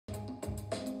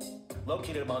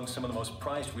located among some of the most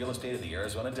prized real estate of the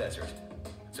Arizona desert.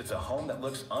 It's a home that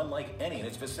looks unlike any in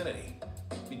its vicinity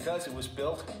because it was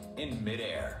built in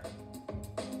midair.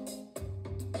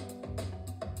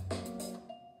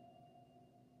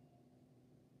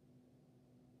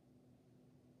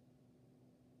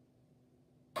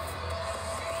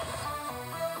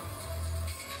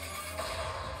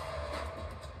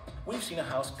 We've seen a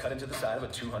house cut into the side of a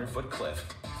 200-foot cliff,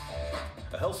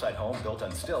 a hillside home built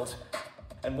on stilts,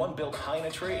 and one built high in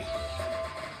a tree.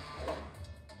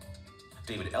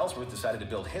 David Ellsworth decided to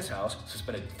build his house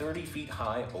suspended 30 feet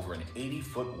high over an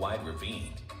 80-foot wide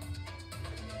ravine.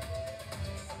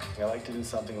 I like to do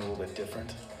something a little bit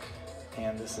different,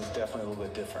 and this is definitely a little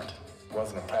bit different. It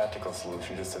wasn't a practical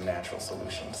solution, just a natural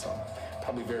solution, so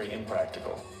probably very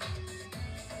impractical.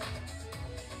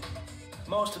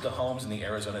 Most of the homes in the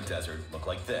Arizona desert look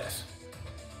like this.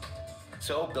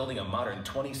 So building a modern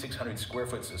 2,600 square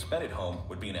foot suspended home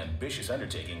would be an ambitious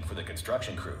undertaking for the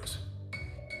construction crews.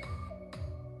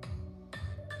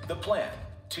 The plan: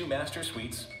 2 master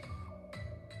suites,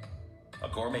 a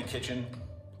gourmet kitchen,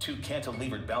 2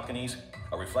 cantilevered balconies,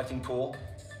 a reflecting pool,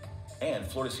 and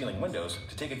floor-to-ceiling windows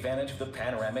to take advantage of the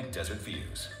panoramic desert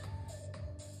views.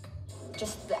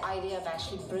 Just the idea of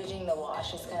actually bridging the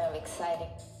wash is kind of exciting.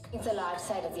 It's a large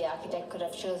site that the architect could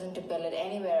have chosen to build it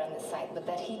anywhere on the site, but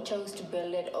that he chose to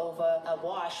build it over a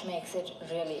wash makes it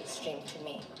really extreme to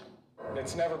me.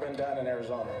 It's never been done in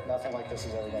Arizona. Nothing like this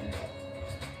has ever been done.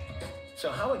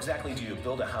 So how exactly do you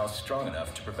build a house strong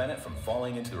enough to prevent it from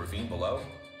falling into the ravine below?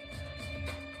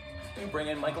 You bring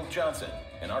in Michael Johnson,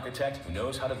 an architect who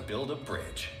knows how to build a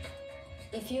bridge.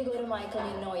 If you go to Michael,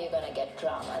 you know you're going to get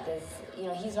drama.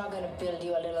 He's not going to build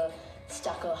you a little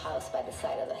stucco house by the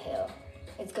side of the hill.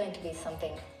 It's going to be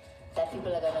something that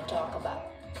people are going to talk about.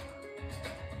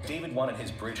 David wanted his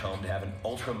bridge home to have an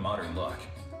ultra-modern look.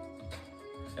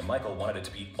 And Michael wanted it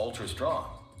to be ultra-strong.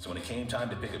 So when it came time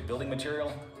to pick a building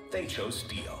material, they chose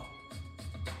steel.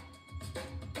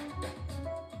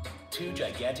 2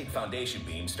 gigantic foundation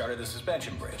beams started the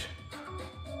suspension bridge.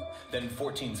 Then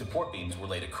 14 support beams were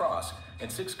laid across,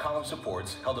 and 6 column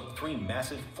supports held up 3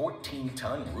 massive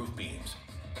 14-ton roof beams.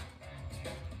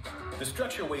 The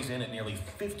structure weighs in at nearly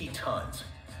 50 tons.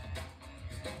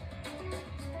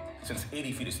 Since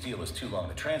 80 feet of steel is too long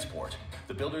to transport,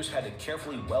 the builders had to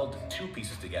carefully weld 2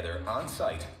 pieces together on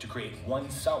site to create one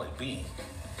solid beam.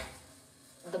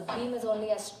 The beam is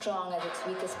only as strong as its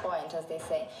weakest point, as they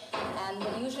say. And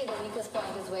usually the weakest point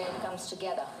is where it comes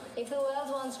together. If the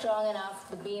welds weren't strong enough,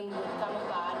 the beam would come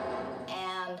apart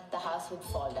and the house would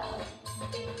fall down.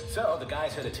 So the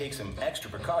guys had to take some extra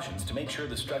precautions to make sure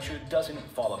the structure doesn't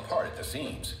fall apart at the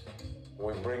seams.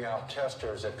 We bring out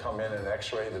testers that come in and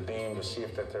x-ray the beam to see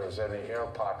if there's any air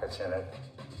pockets in it.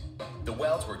 The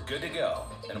welds were good to go,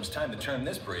 and it was time to turn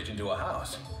this bridge into a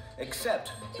house.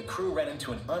 Except the crew ran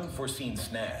into an unforeseen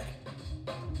snag.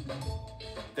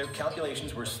 Their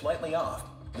calculations were slightly off,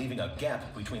 leaving a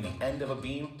gap between the end of a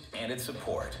beam and its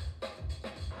support. 2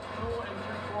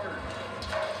 3/4.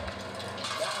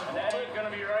 That ain't gonna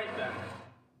be right then.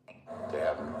 They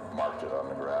hadn't marked it on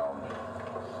the ground,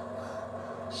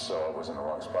 so it was in the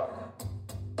wrong spot.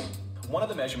 One of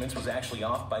the measurements was actually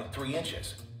off by 3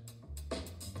 inches.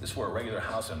 This were a regular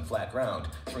house on flat ground,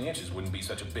 3 inches wouldn't be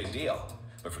such a big deal.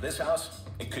 But for this house,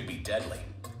 it could be deadly.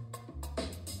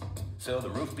 So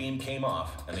the roof beam came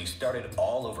off and they started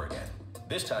all over again.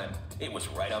 This time, it was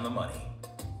right on the money.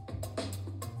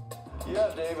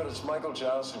 Yeah, David, it's Michael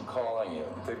Johnson calling you.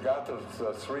 They've got the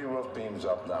 3 roof beams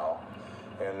up now,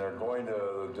 and they're going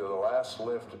to do the last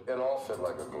lift. It all fit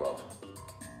like a glove.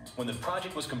 When the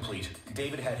project was complete,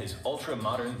 David had his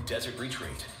ultra-modern desert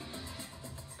retreat,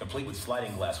 complete with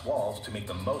sliding glass walls to make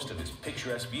the most of his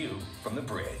picturesque view from the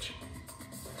bridge.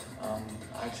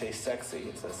 I'd say sexy.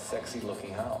 It's a sexy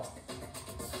looking house.